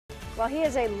Well, he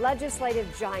is a legislative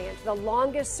giant, the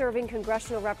longest-serving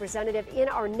congressional representative in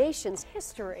our nation's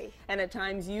history. And at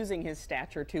times using his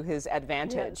stature to his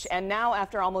advantage. Yes. And now,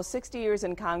 after almost 60 years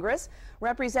in Congress,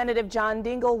 Representative John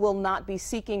Dingell will not be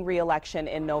seeking re-election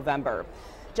in November.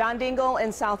 John Dingell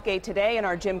in Southgate today, and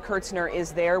our Jim Kurtzner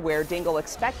is there, where Dingell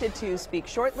expected to speak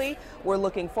shortly. We're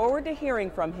looking forward to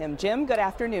hearing from him. Jim, good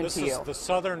afternoon to you. This is the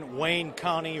Southern Wayne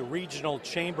County Regional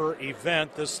Chamber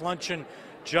event. This luncheon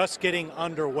just getting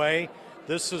underway.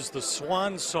 This is the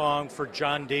swan song for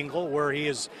John Dingell, where he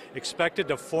is expected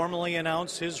to formally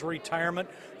announce his retirement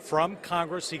from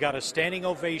Congress. He got a standing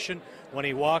ovation when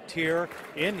he walked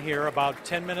in here about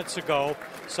 10 minutes ago.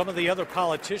 Some of the other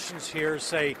politicians here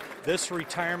say this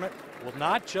retirement will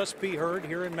not just be heard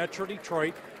here in Metro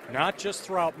Detroit, not just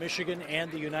throughout Michigan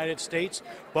and the United States,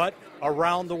 but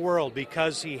around the world,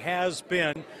 because he has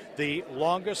been the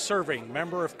longest-serving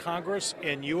member of Congress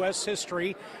in U.S.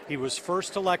 history. He was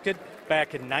first elected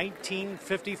back in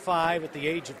 1955 at the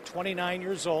age of 29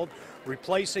 years old,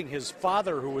 replacing his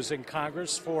father, who was in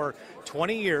Congress for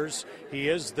 20 years. He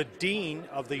is the Dean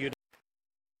of the United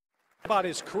States. About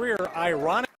his career,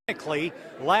 ironically,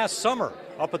 last summer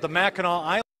up at the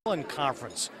Mackinac Island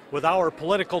Conference with our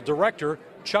political director,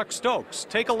 Chuck Stokes.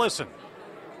 Take a listen.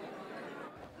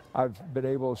 I've been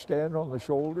able to stand on the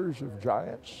shoulders of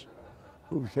giants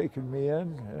who've taken me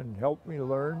in and helped me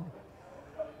learn.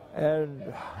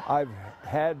 And I've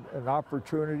had an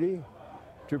opportunity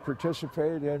to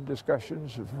participate in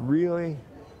discussions of really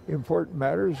important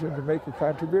matters and to make a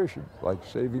contribution, like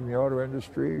saving the auto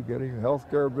industry, getting the health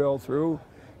care bill through,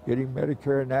 getting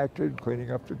Medicare enacted,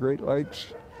 cleaning up the Great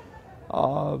Lakes,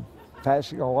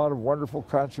 passing a lot of wonderful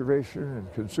conservation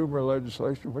and consumer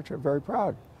legislation, which I'm very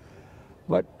proud.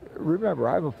 But remember,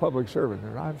 I'm a public servant,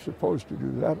 and I'm supposed to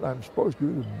do that. I'm supposed to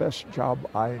do the best job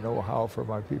I know how for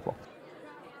my people.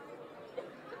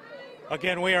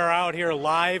 Again, we are out here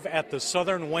live at the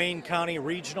Southern Wayne County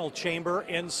Regional Chamber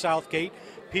in Southgate.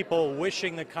 People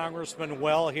wishing the congressman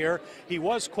well here. He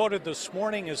was quoted this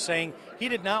morning as saying he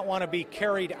did not want to be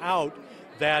carried out,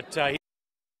 that he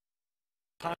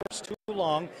Congress too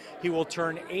long. He will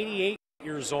turn 88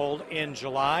 years old in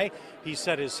July. He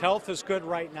said his health is good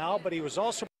right now, but he was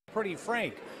also pretty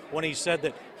frank when he said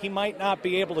that he might not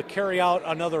be able to carry out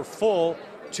another full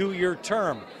 2-year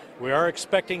term. We are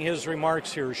expecting his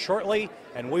remarks here shortly,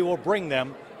 and we will bring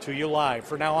them to you live.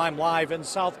 For now, I'm live in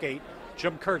Southgate.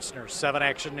 Jim Kurtzner, 7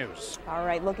 Action News. All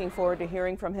right, looking forward to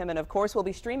hearing from him. And of course, we'll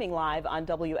be streaming live on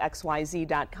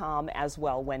WXYZ.com as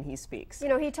well when he speaks. You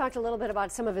know, he talked a little bit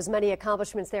about some of his many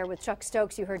accomplishments there with Chuck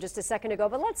Stokes, you heard just a second ago.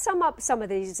 But let's sum up some of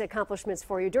these accomplishments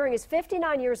for you. During his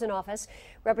 59 years in office,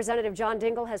 Representative John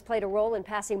Dingell has played a role in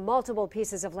passing multiple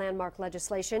pieces of landmark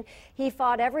legislation. He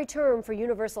fought every term for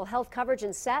universal health coverage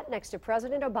and sat next to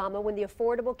President Obama when the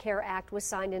Affordable Care Act was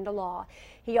signed into law.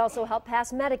 He also helped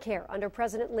pass Medicare under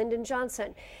President Lyndon Johnson.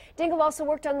 Dingell also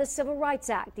worked on the Civil Rights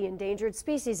Act, the Endangered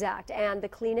Species Act, and the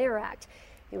Clean Air Act.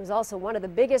 He was also one of the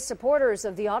biggest supporters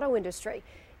of the auto industry.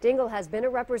 Dingell has been a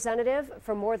representative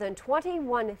for more than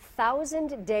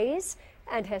 21,000 days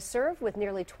and has served with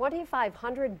nearly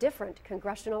 2,500 different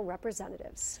congressional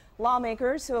representatives.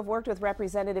 Lawmakers who have worked with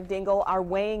Representative Dingell are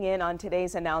weighing in on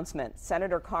today's announcement.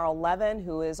 Senator Carl Levin,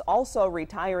 who is also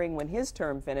retiring when his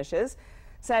term finishes,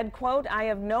 said, quote, "I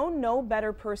have known no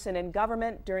better person in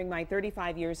government during my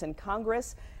 35 years in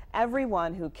Congress.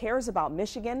 Everyone who cares about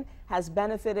Michigan has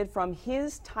benefited from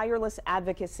his tireless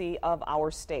advocacy of our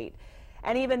state."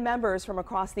 And even members from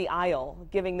across the aisle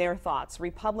giving their thoughts.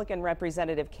 Republican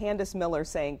Representative Candace Miller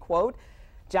saying, quote,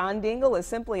 "John Dingell is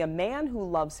simply a man who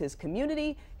loves his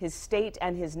community, his state,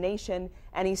 and his nation,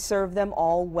 and he served them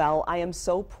all well. I am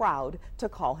so proud to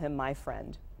call him my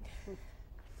friend."